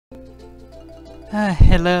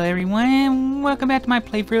Hello everyone, welcome back to my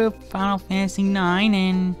playthrough of Final Fantasy IX,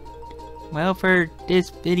 and well, for this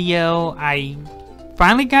video I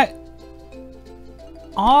finally got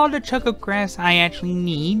all the choco grass I actually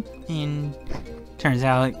need, and turns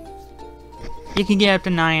out you can get up to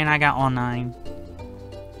 9 and I got all 9.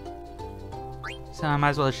 So I might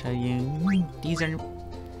as well show you. These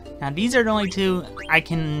are the only 2 I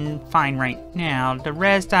can find right now. The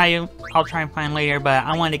rest I'll try and find later, but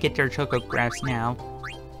I want to get their choco grass now.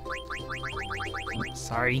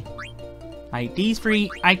 Sorry. Like these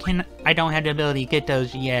 3, I don't have the ability to get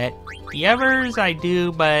those yet. The others I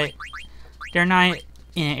do, but they're not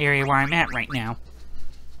in an area where I'm at right now.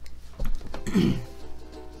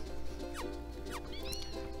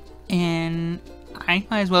 And I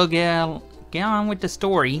might as well get on with the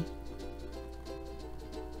story.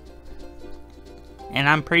 And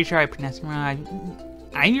I'm pretty sure I pronounced it wrong.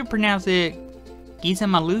 I either pronounce it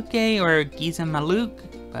Gizamaluke or Gizamaluke,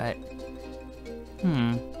 but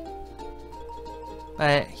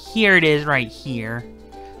But here it is right here.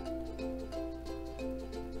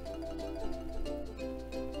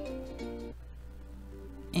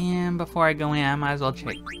 And before I go in, I might as well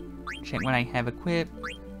check what I have equipped.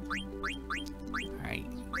 Alright,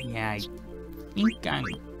 yeah, I think I'm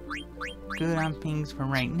good on things for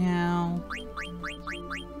right now.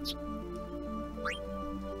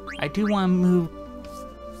 I do want to move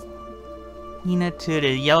Nina to the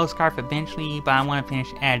yellow scarf eventually, but I want to finish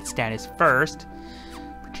ad status first.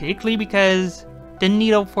 Particularly because the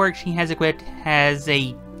needle fork she has equipped has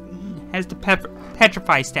the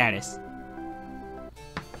petrify status.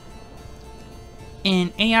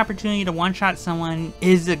 And any opportunity to one-shot someone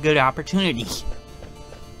is a good opportunity.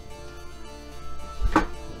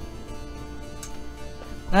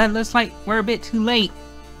 But it looks like we're a bit too late.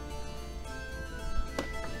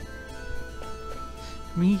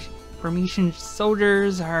 Burmecian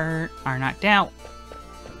soldiers are knocked out.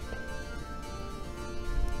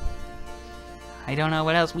 I don't know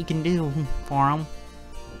what else we can do for them.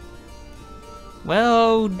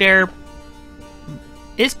 Well,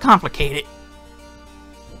 it's complicated.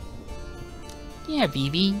 Yeah,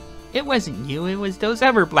 Vivi, it wasn't you, it was those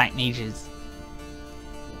other black mages.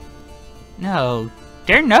 No,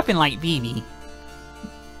 they're nothing like Vivi.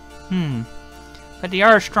 But they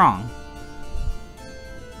are strong.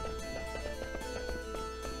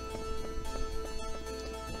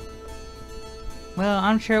 Well,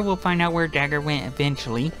 I'm sure we'll find out where Dagger went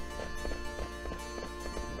eventually.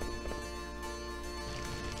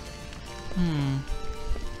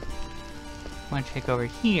 Want to check over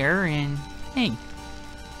here and... Hey!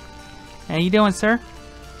 How you doing, sir?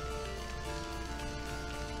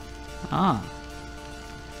 Ah.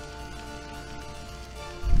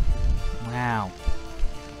 Wow.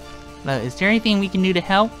 Look, is there anything we can do to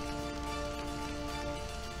help?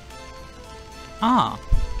 Ah.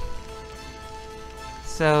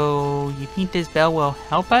 So, you think this bell will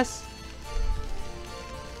help us?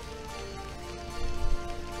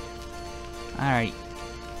 Alright.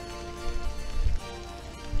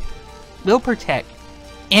 We'll protect.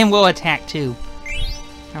 And we'll attack too.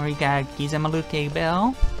 Now we got Gizamaluke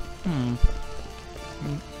bell. No,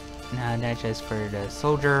 that's just for the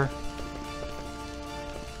soldier.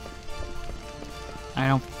 I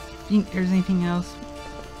don't think there's anything else.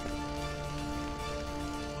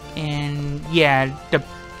 And yeah,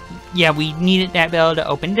 we needed that bell to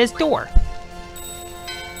open this door.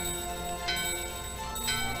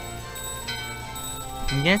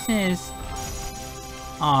 I'm guessing it's...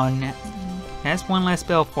 Oh, no. That's one less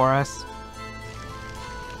bell for us.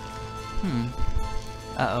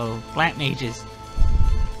 Uh-oh, black mages.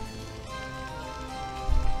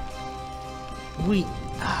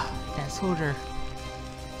 That soldier.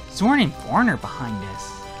 Zorn and Vorn are behind us.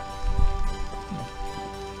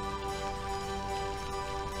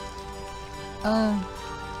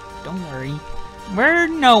 Don't worry. We're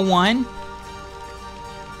no one.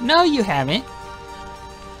 No, you haven't.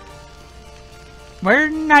 We're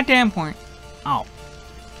not that important. Oh.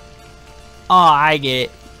 Oh, I get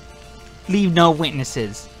it. Leave no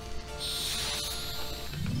witnesses.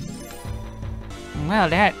 Well,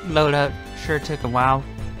 that load up sure took a while.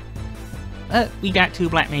 We got 2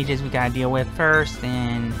 black mages we gotta deal with first,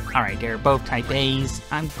 and... Alright, they're both type A's.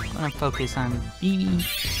 I'm gonna focus on Vivi.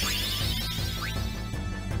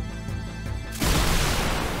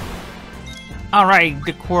 Alright,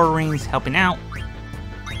 the core ring's helping out.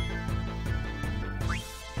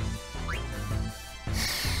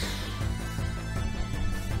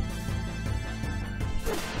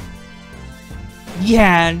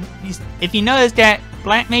 Yeah, if you notice that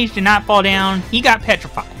Black Mage did not fall down, he got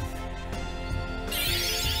petrified.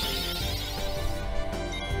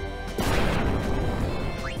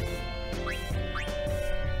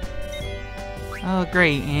 Oh,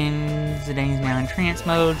 great, and Zidane's now in trance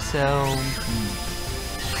mode, so...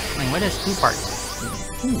 Wait, what does two parts?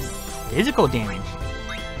 Ooh, physical damage.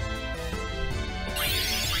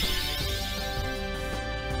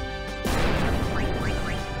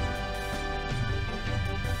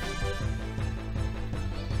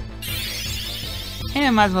 And I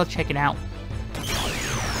might as well check it out.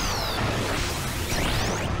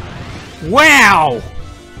 Wow!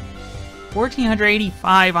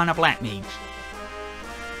 1485 on a black mage.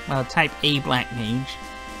 Well, type A black mage.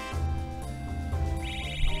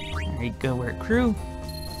 Alright, go work crew.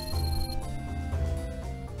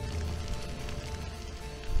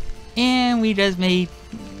 And we just made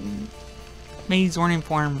Zorn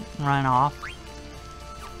Form run off.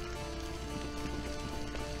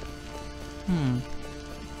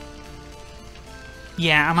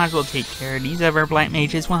 Yeah, I might as well take care of these other black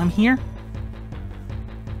mages while I'm here.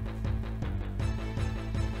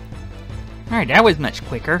 Alright, that was much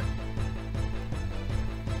quicker.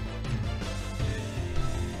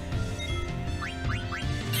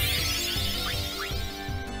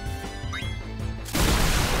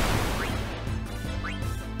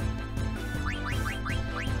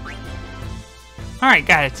 Alright,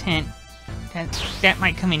 got a tent. That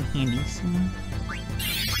might come in handy soon.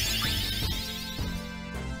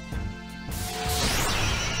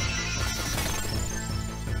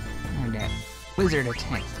 And that wizard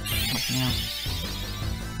attack. Now.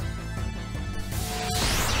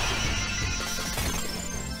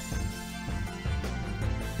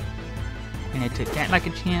 And I took that like a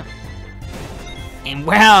champ. And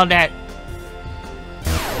wow, that...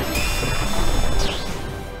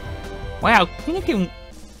 Wow, Queen can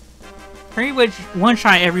pretty much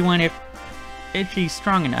one-shot everyone if she's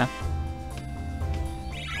strong enough.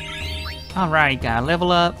 Alright, gotta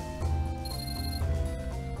level up.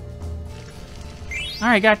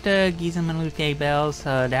 Alright, got the Gizamaluke bell,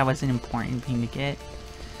 so that was an important thing to get.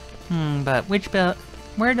 But which bell?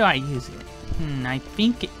 Where do I use it? I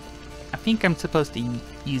think I'm supposed to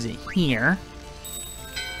use it here.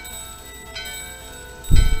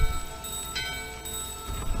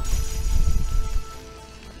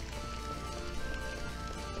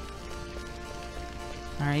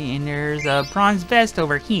 Alright, and there's a bronze vest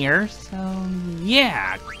over here, so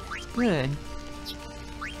yeah, it's good.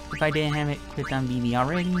 If I didn't have it clicked on BB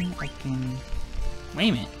already, I can... Wait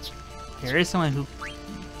a minute. There is someone who...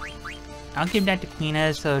 I'll give that to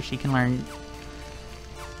Quina so she can learn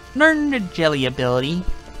the jelly ability.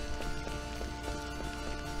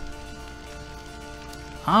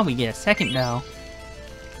 Oh, we get a second though.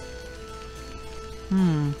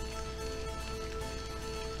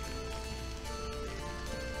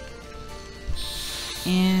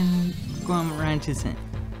 And going around to some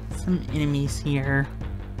enemies here.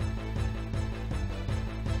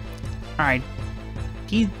 Alright,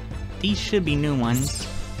 these should be new ones.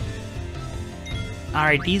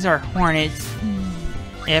 Alright, these are hornets.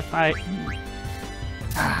 If I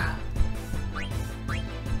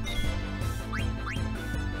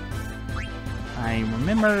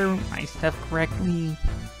remember my stuff correctly.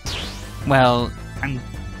 Well, I'm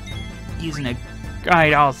using a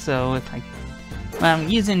guide also. I'm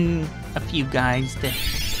using a few guides to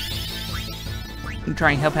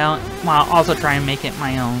try and help out, while also try and make it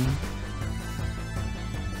my own.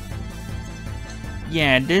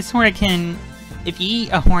 Yeah, this hornet can... If you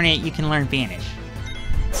eat a hornet, you can learn Vanish.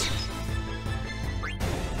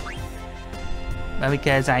 But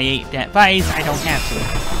because I ate that vice, I don't have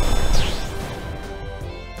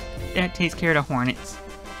to. That takes care of the hornets.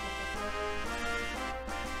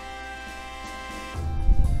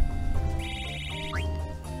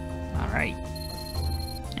 Alright.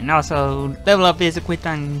 And also, level up is equipped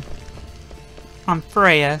on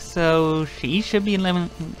Freya, so she should be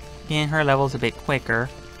getting her levels a bit quicker.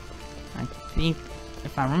 I think,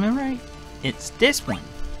 if I remember right, it's this one.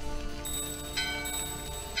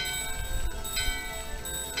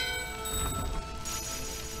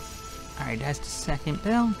 Alright, that's the second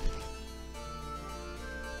bell.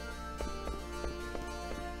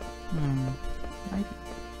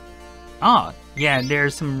 Oh, yeah,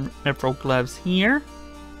 there's some mithril gloves here.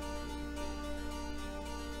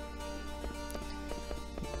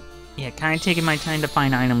 Yeah, kind of taking my time to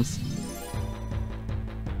find items.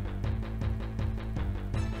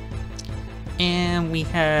 And we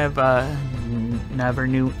have another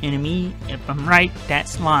new enemy. If I'm right,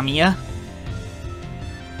 that's Lamia.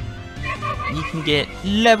 You can get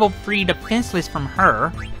level 3 defenseless from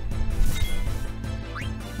her.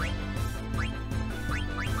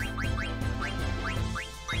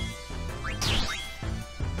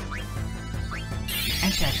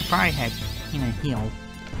 Actually, I should probably have heal.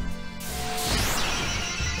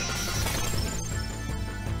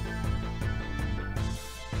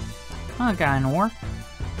 I got an ore.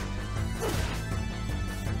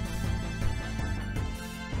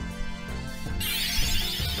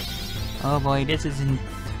 Oh boy, this is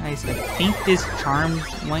nice. I think this charms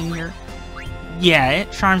when you're... Yeah,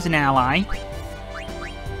 it charms an ally.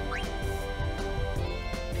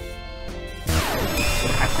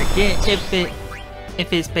 I forget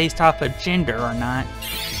if it's based off of gender or not.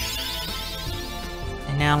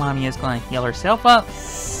 And now Lamia's going to heal herself up.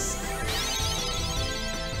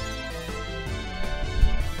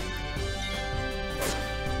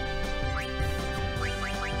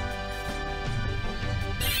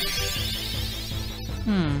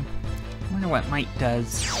 Wonder what Might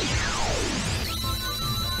does.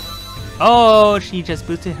 Oh, she just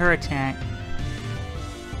boosted her attack.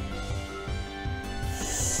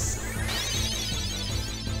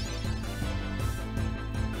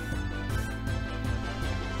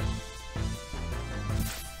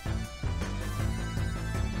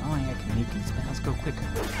 Oh, I can make these spells go quicker.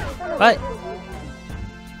 But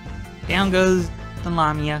down goes the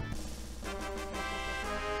Lamia.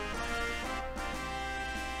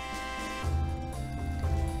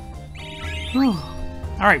 Whew.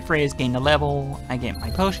 Alright, Freya's gained a level. I get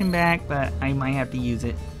my potion back, but I might have to use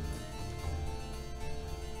it.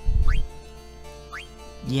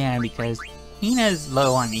 Yeah, because Hina's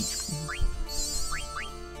low on HP.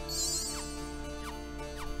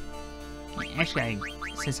 Actually,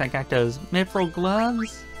 since I got those mithril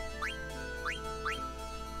gloves...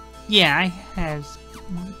 Yeah, I have...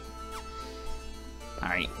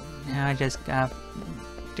 Alright, now I just got...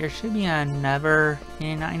 There should be another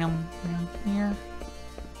hidden item down here.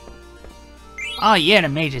 Oh yeah, the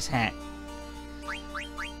mage's hat.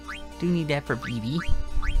 Do need that for BB.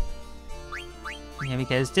 Yeah,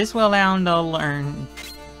 because this will allow him to learn...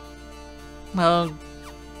 Well,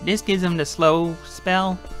 this gives him the slow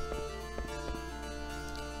spell.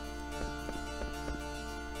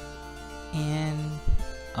 And...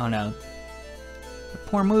 Oh no.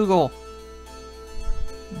 Poor Moogle.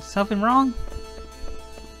 Something wrong?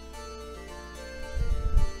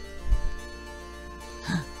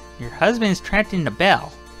 Your husband's trapped in the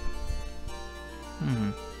bell.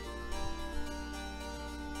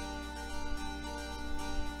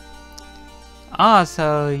 Oh,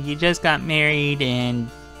 so you just got married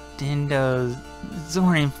and then those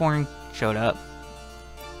Zoran Form showed up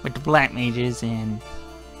with the black mages and...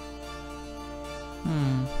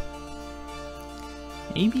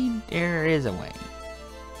 Maybe there is a way.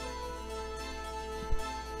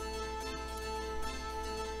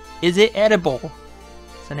 Is it edible?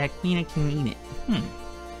 So that Queen can eat it.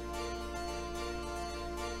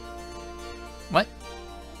 What?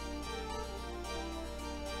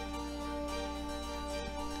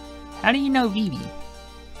 How do you know Vivi?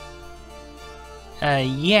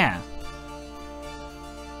 Yeah.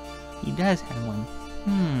 He does have one.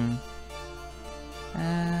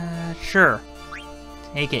 Sure.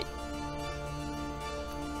 Take it.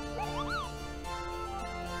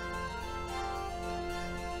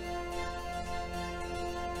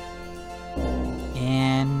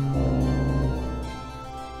 And...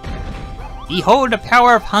 Behold the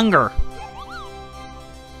power of hunger!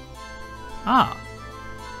 Ah.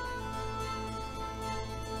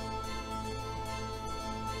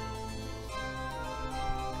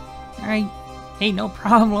 Alright. Hey, no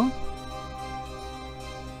problem.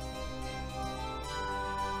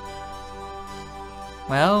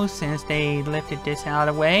 Well, since they lifted this out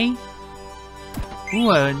of the way...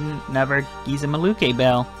 Ooh, another Gizamaluke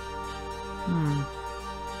bell.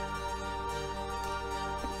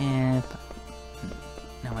 And...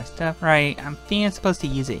 Now my stuff, right. I'm thinking I'm supposed to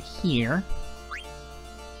use it here.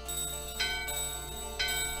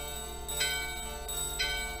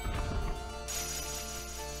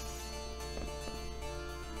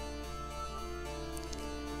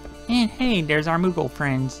 And hey, there's our Moogle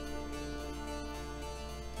friends.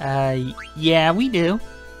 Yeah, we do.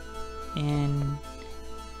 And...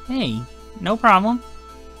 Hey, no problem.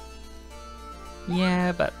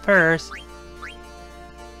 Yeah, but first...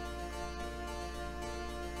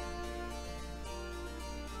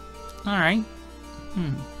 Alright.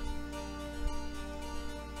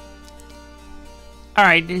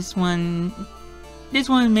 Alright, this one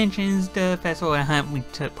mentions the festival and hunt we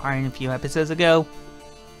took part in a few episodes ago.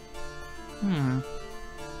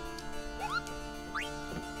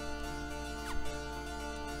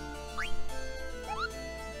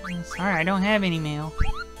 Sorry, I don't have any mail.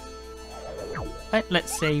 But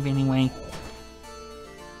let's save anyway.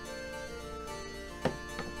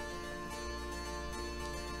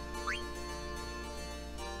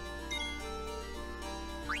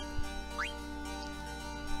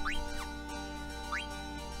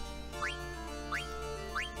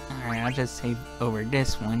 Alright, I'll just save over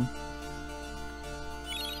this one.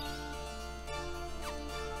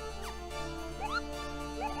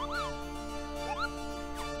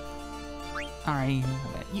 Alright,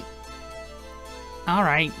 you.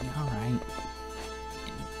 Alright.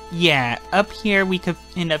 Yeah, up here we could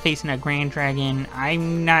end up facing a Grand Dragon.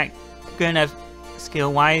 I'm not good enough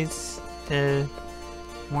skill-wise to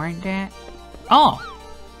warrant that. Oh!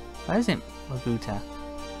 What is it, Labuta?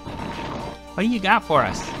 What do you got for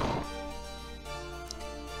us?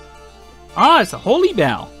 Oh, it's a Holy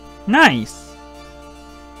Bell! Nice!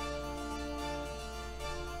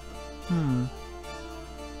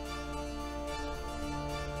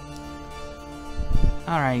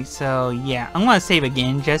 Alright, so yeah, I'm gonna save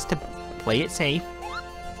again just to play it safe.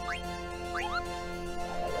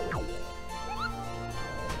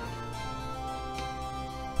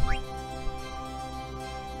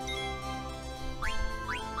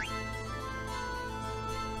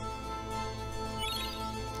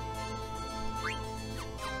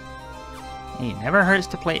 Hey, it never hurts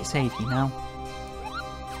to play it safe, you know?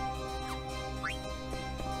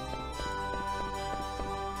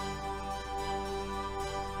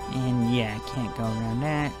 And yeah, I can't go around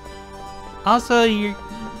that. Also,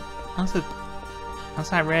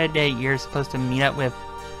 I read that you're supposed to meet up with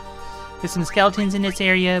some skeletons in this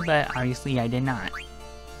area, but obviously I did not.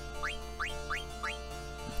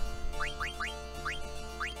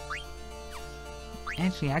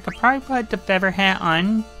 Actually, I could probably put the feather hat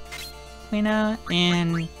on,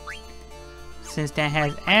 and since that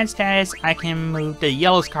has ad status, I can move the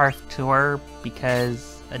yellow scarf to her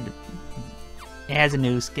because it has a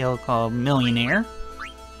new skill called Millionaire.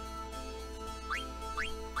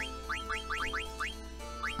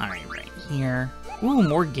 Alright, right here. Ooh,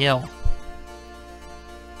 more Gil.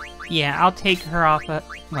 Yeah, I'll take her off a...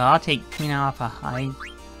 Well, I'll take Quina off a high...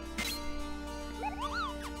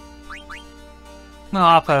 Well,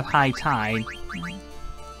 off of High Tide.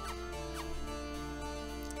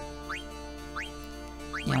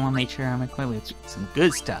 Yeah, I want to make sure I'm equipped with some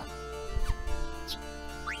good stuff.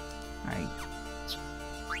 Alright.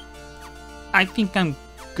 I think I'm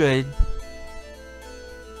good.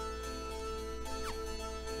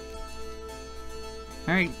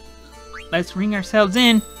 Alright. Let's ring ourselves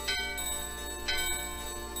in.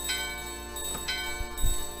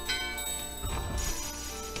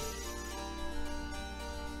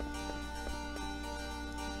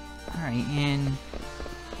 Alright, and...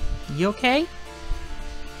 You okay?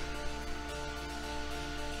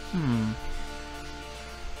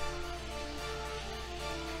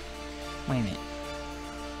 Wait a minute.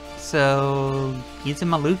 So...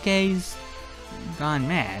 Gizamaluke's gone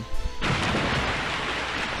mad.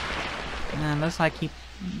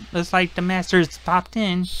 Looks like the master's popped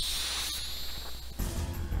in.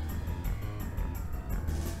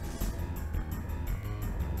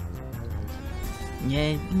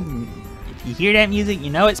 Yeah, if you hear that music, you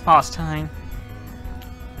know it's boss time.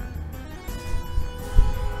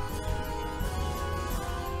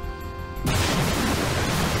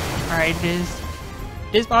 Alright,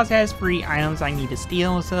 this boss has free items I need to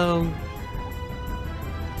steal, so...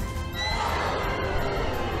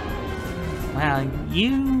 Wow,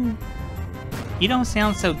 you don't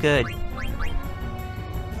sound so good.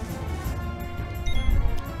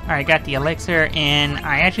 Alright, got the elixir, and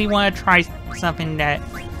I actually want to try something that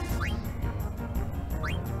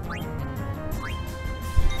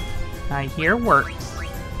I hear works.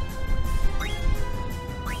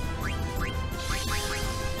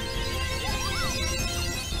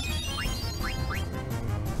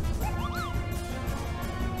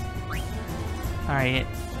 Alright,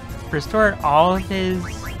 restored all of his...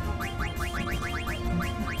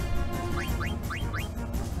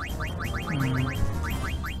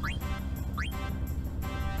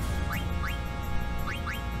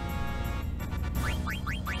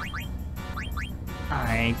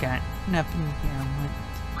 I got nothing here.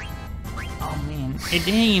 Oh man, it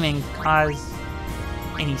didn't even cause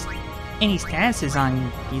any statuses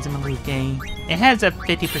on Gizamaluke. It has a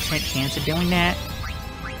 50% chance of doing that.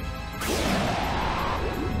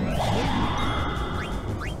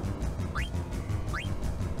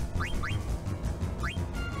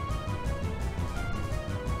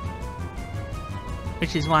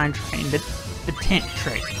 Which is why I'm trying the tent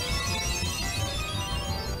trick.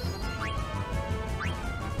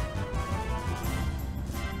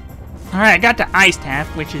 Alright, I got the ice staff,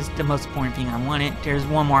 which is the most important thing I wanted. There's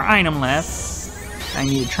one more item left I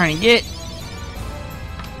need to try and get.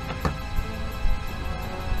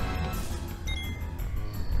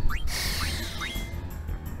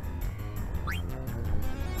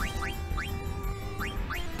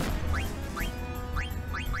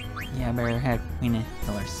 I better have Queen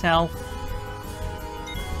heal herself.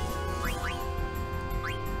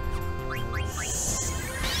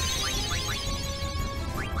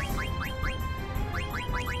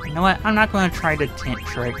 You know what? I'm not going to try the tent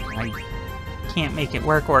trick. I can't make it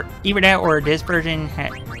work, or either that or this version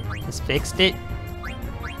has fixed it.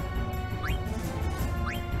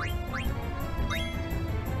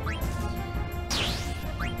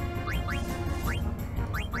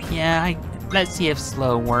 Yeah, let's see if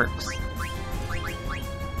slow works.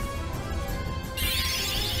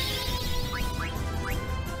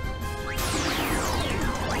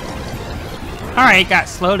 Alright, got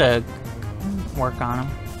slow to work on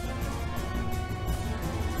him.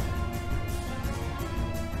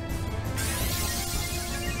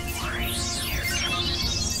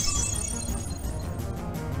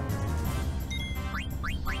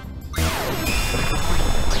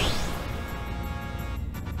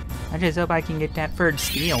 I just hope I can get that third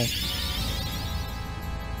steal.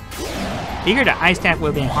 Figured the ice staff would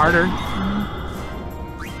have been harder.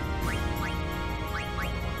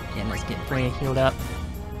 Yeah, let's get Freya healed up.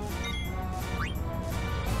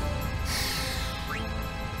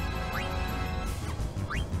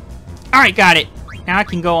 Alright, got it. Now I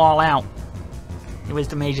can go all out. It was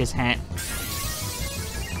the mage's hat.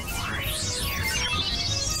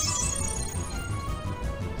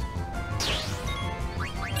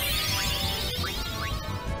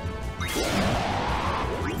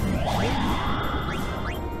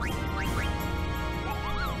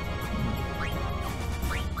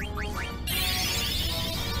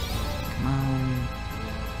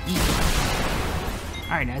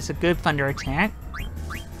 Alright, that's a good thunder attack.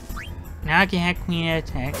 Now I can have Queen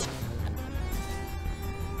attack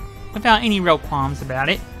without any real qualms about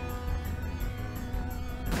it.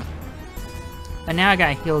 But now I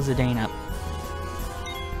gotta heal Zidane up.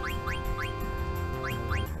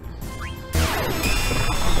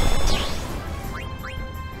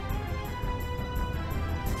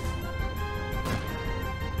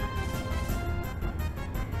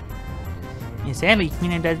 And sadly,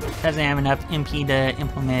 Queen doesn't have enough MP to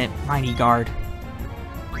implement Mighty Guard.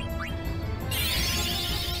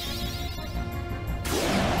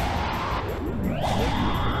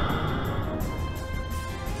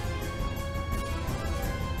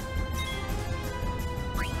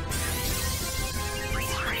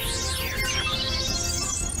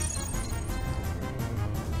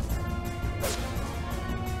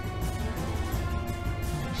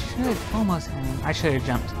 Almost had him. I should have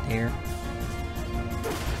jumped there.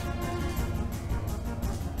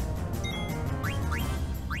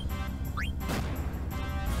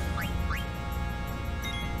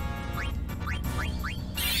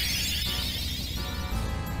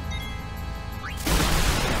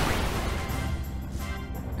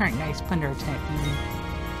 Alright, nice thunder attack.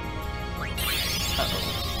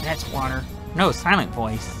 Uh-oh, that's water. No, silent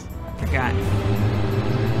voice. I forgot.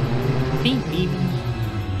 Beep, beep.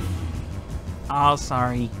 Oh,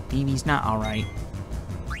 sorry. BB's not alright.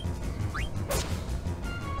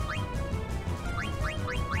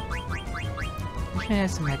 I should have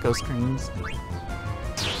some echo screens. Did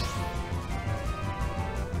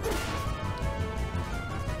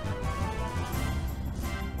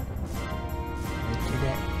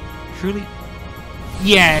that truly?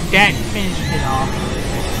 Yeah, that finished it off.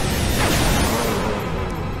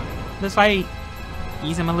 Looks like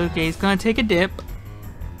Gizamaluke is gonna take a dip.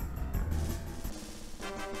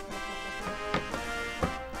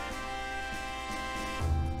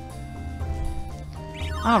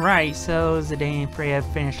 Alright, so Zidane and Freya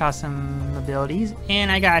finished off some abilities,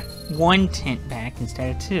 and I got one tent back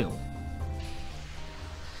instead of two.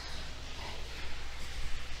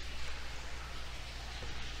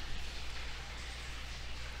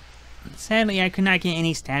 Sadly, I could not get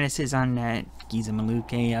any statuses on that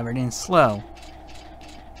Gizamaluke other than slow.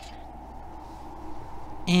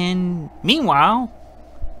 And meanwhile,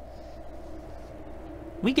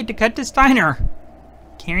 we get to cut to Steiner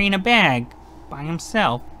carrying a bag by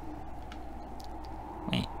himself.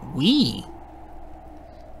 Wait, we?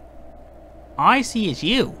 All I see is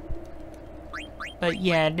you. But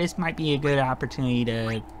yeah, this might be a good opportunity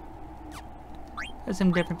to put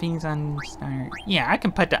some different things on Steiner. Yeah, I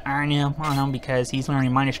can put the Iron Imp on him because he's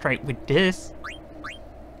learning Minor Strike with this.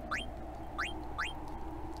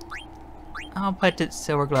 I'll put the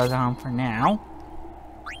Silver Gloves on him for now.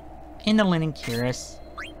 And the Linen Cuirass.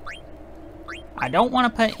 I don't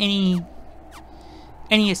want to put any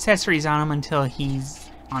accessories on him until he's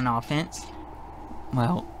on offense.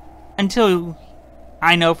 Well, until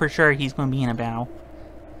I know for sure he's going to be in a battle.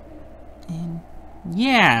 And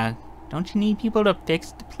yeah, don't you need people to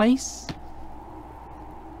fix the place?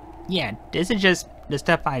 Yeah, this is just the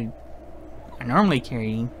stuff I normally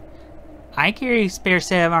carry. I carry a spare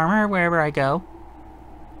set of armor wherever I go.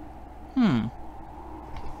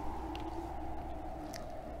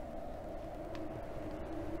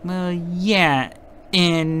 Well, yeah,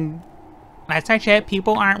 and last I checked,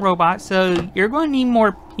 people aren't robots, so you're going to need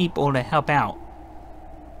more people to help out.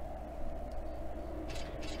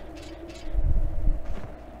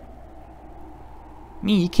 I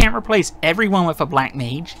mean, you can't replace everyone with a black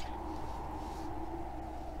mage.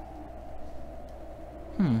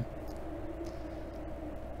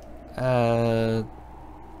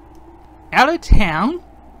 Out of town?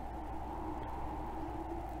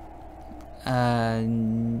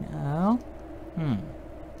 No.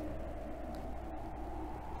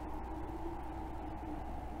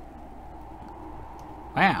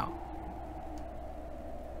 Wow.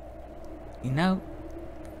 You know...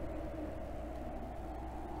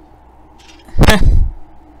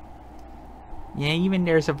 Yeah, even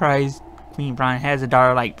they're surprised Queen Brian has a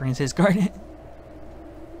daughter like Princess Garnet.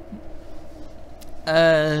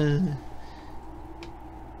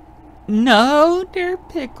 No, they're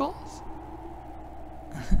pickles.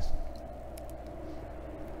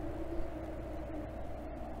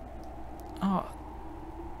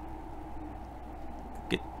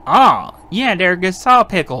 Oh, yeah, they're Gasol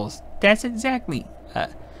pickles. That's exactly.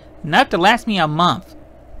 Enough to last me a month.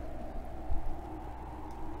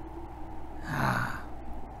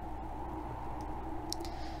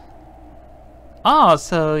 Oh,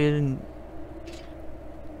 so...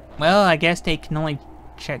 Well, I guess they can only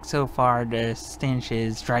check so far. The stench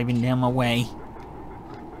is driving them away.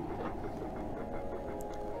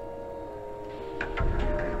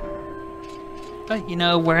 But, you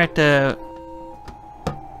know, we're at the...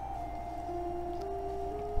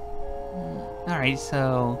 Alright,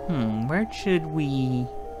 so... where should we...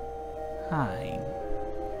 hide?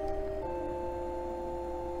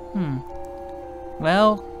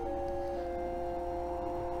 Well...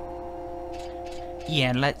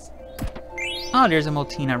 Yeah, let's... Oh, there's a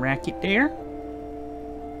Multina racket there.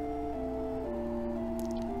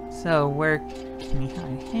 So, where can we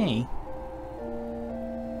hide? Hey.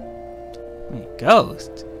 Wait,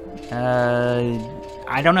 ghost?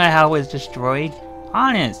 I don't know how it was destroyed.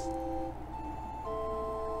 Honest.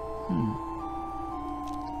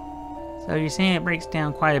 So you're saying it breaks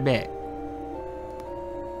down quite a bit.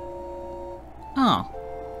 Oh.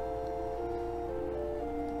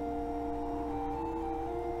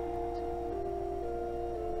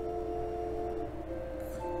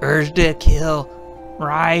 Urge to kill.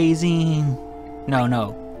 Rising.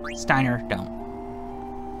 No. Steiner, don't.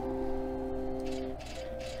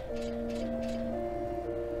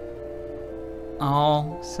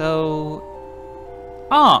 Oh, so...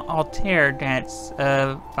 Oh, Altair, that's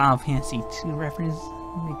a Final Fantasy II reference.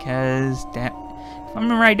 Because that... If I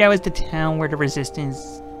remember right, that was the town where the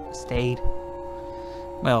Resistance stayed.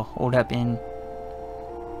 Well, hold up in...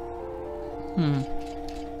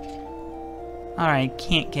 Alright,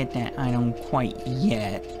 can't get that item quite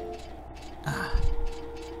yet.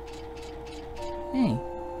 Hey.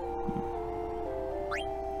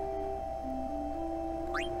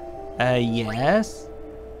 Yes?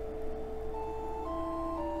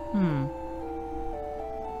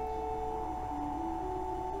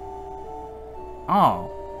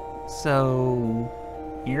 Oh. So...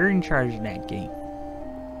 You're in charge of that gate.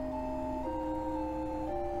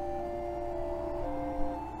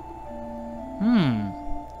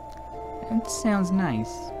 That sounds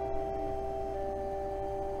nice.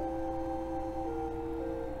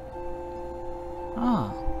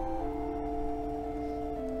 Ah.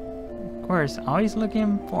 Of course, always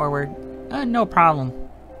looking forward. No problem.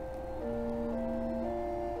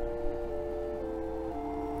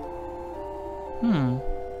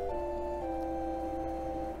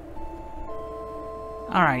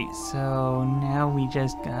 Alright, so now we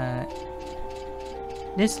just got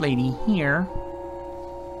this lady here.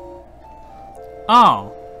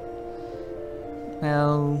 Oh.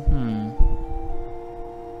 Well,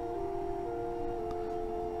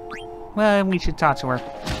 Well, we should talk to her.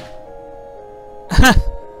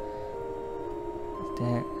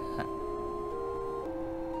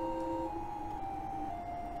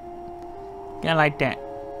 Yeah, like that.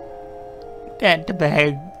 The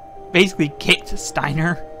bag basically kicked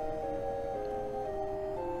Steiner.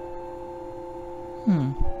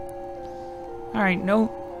 Alright,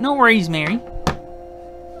 no worries, Mary.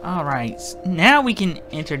 Alright, now we can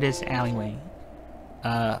enter this alleyway.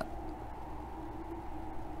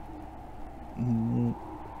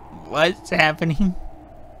 What's happening?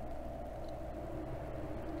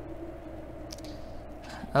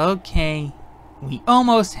 Okay. We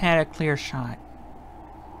almost had a clear shot.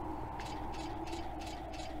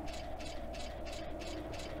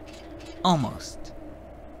 Almost.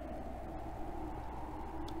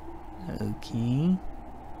 Okay.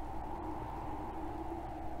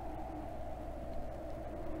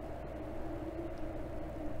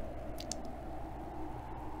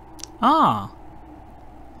 Ah.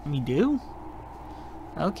 We do?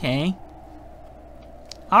 Okay.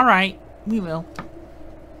 Alright, we will.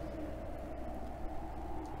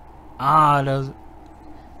 Ah, those...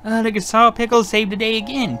 the Gizamaluke pickles saved the day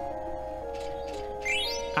again.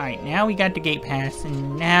 Alright, now we got the gate pass,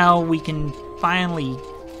 and now we can finally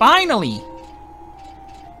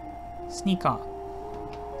sneak off.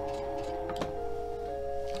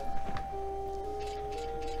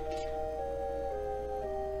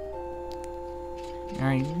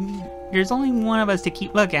 Alright, there's only one of us to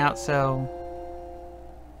keep lookout, so...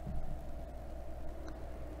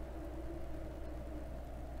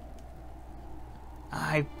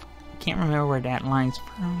 I can't remember where that line's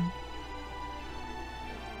from.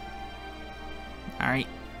 Alright.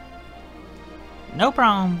 No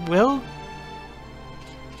problem, Will.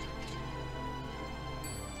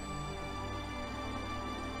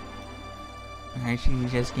 Alright,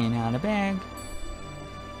 she's just getting out of the bag.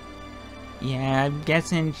 Yeah, I'm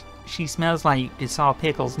guessing she smells like Gizamaluke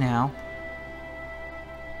pickles now.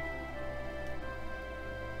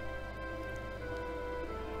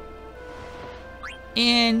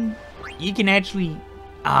 And you can actually,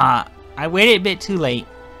 I waited a bit too late,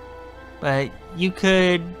 but you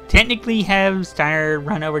could technically have Steiner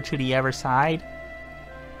run over to the other side.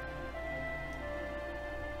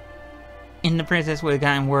 And the princess would have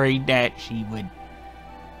gotten worried that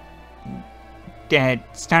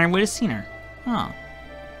that Steiner would have seen her. Huh.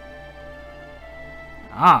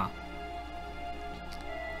 Ah.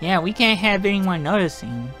 Yeah, we can't have anyone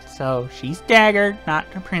noticing. So she's Dagger, not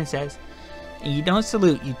the princess. And you don't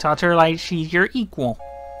salute. You talk to her like she's your equal.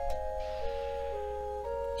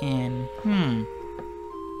 And,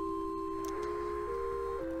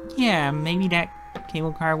 yeah, maybe that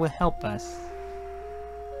cable car will help us.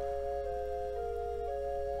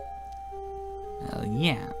 Oh,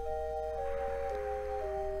 yeah.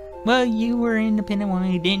 Well, you were an independent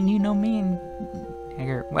woman, didn't you know me and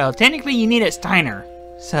Dagger? Well, technically you needed Steiner,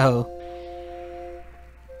 so...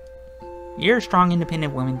 You're a strong,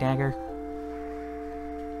 independent woman, Dagger.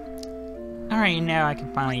 Alright, now I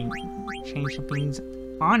can finally change some things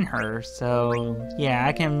on her, so... Yeah,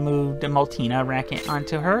 I can move the Maltina racket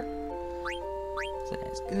onto her. So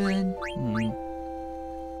that's good.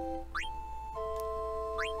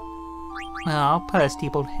 Well, I'll put a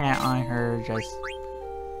steepled hat on her, just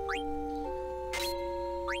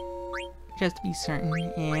to be certain,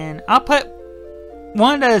 and I'll put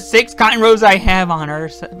one of the 6 cotton rows I have on her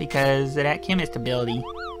because of that chemist ability.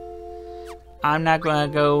 I'm not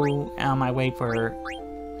gonna go out of my way for her.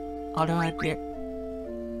 Although I could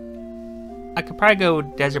probably go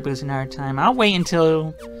Desert Boost another time. I'll wait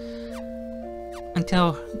until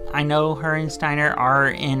I know her and Steiner are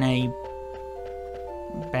in a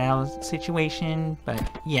battle situation. But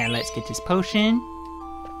yeah, let's get this potion.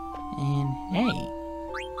 And hey.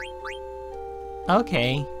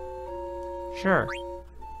 Okay. Sure.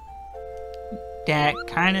 That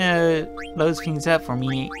kind of loads things up for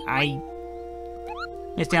me. I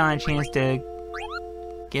missed out on a chance to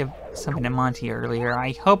give something to Monty earlier.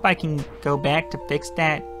 I hope I can go back to fix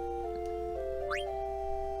that.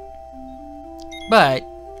 But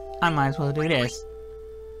I might as well do this.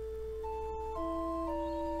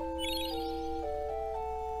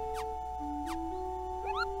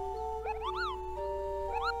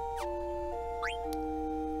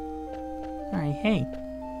 Alright, hey.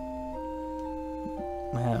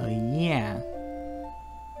 Well, yeah.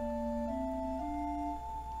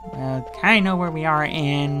 Well, kinda know where we are,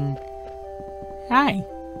 and... Hi.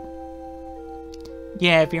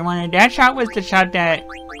 Yeah, if you're wondering, that shot was the shot that...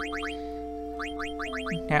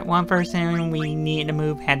 that one person we needed to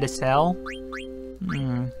move had to sell.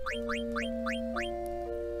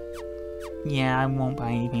 Yeah, I won't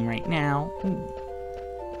buy anything right now. Ooh.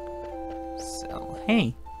 So,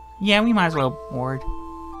 hey. Yeah, we might as well board.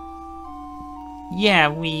 Yeah,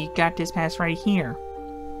 we got this pass right here.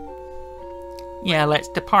 Yeah, let's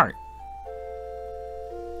depart.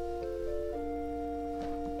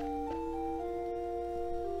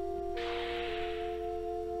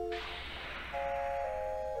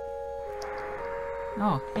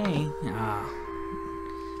 Oh, hey.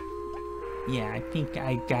 Yeah, I think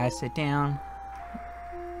I gotta sit down.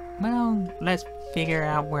 Well, let's figure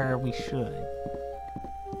out where we should.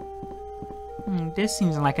 This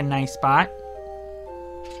seems like a nice spot.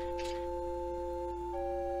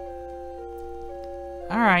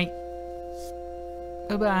 Alright.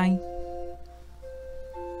 Bye-bye.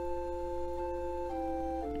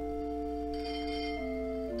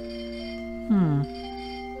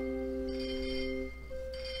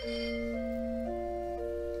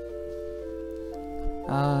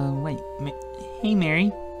 Wait. Hey,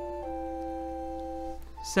 Mary.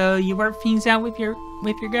 So you work things out with your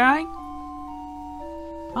guy?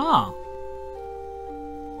 Oh.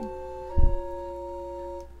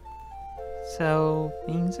 So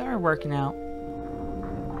things are working out.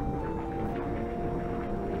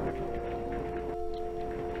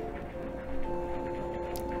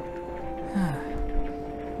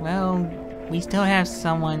 Well, we still have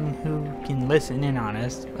someone who can listen in on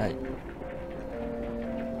us, but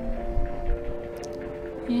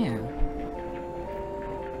yeah.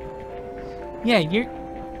 Yeah,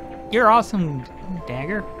 you're awesome,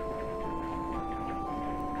 Dagger.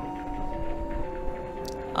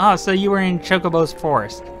 Oh, so you were in Chocobo's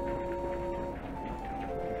forest.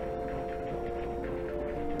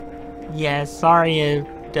 Yeah, sorry if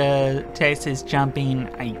the text is jumping.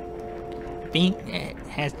 I think it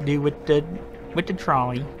has to do with the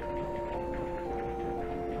trolley.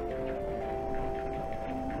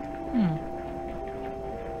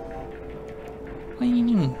 What do you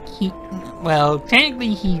mean? Well,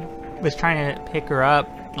 technically he was trying to pick her up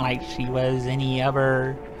like she was any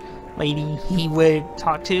other lady he would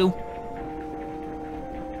talk to.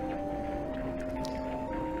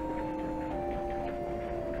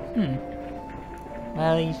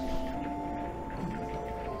 Well,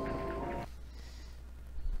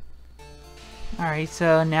 alright,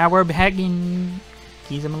 so now we're back in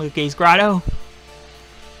Gizamaluke's Grotto.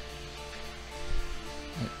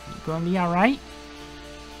 You gonna be alright?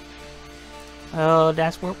 Oh,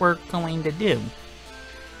 that's what we're going to do.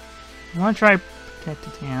 You wanna try to protect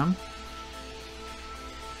the town?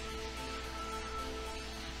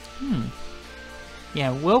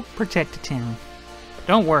 Yeah, we'll protect the town.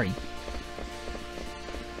 Don't worry.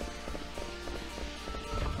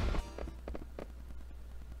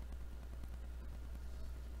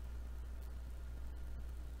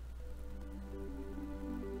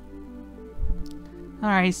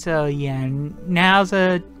 Alright, so yeah, now's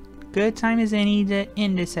a good time as any to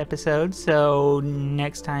end this episode. So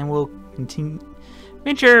next time we'll continue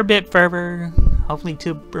venture a bit further, hopefully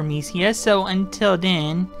to Burmecia. So until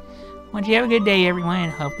then, why don't you have a good day, everyone,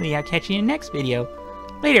 and hopefully I'll catch you in the next video.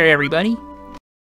 Later, everybody.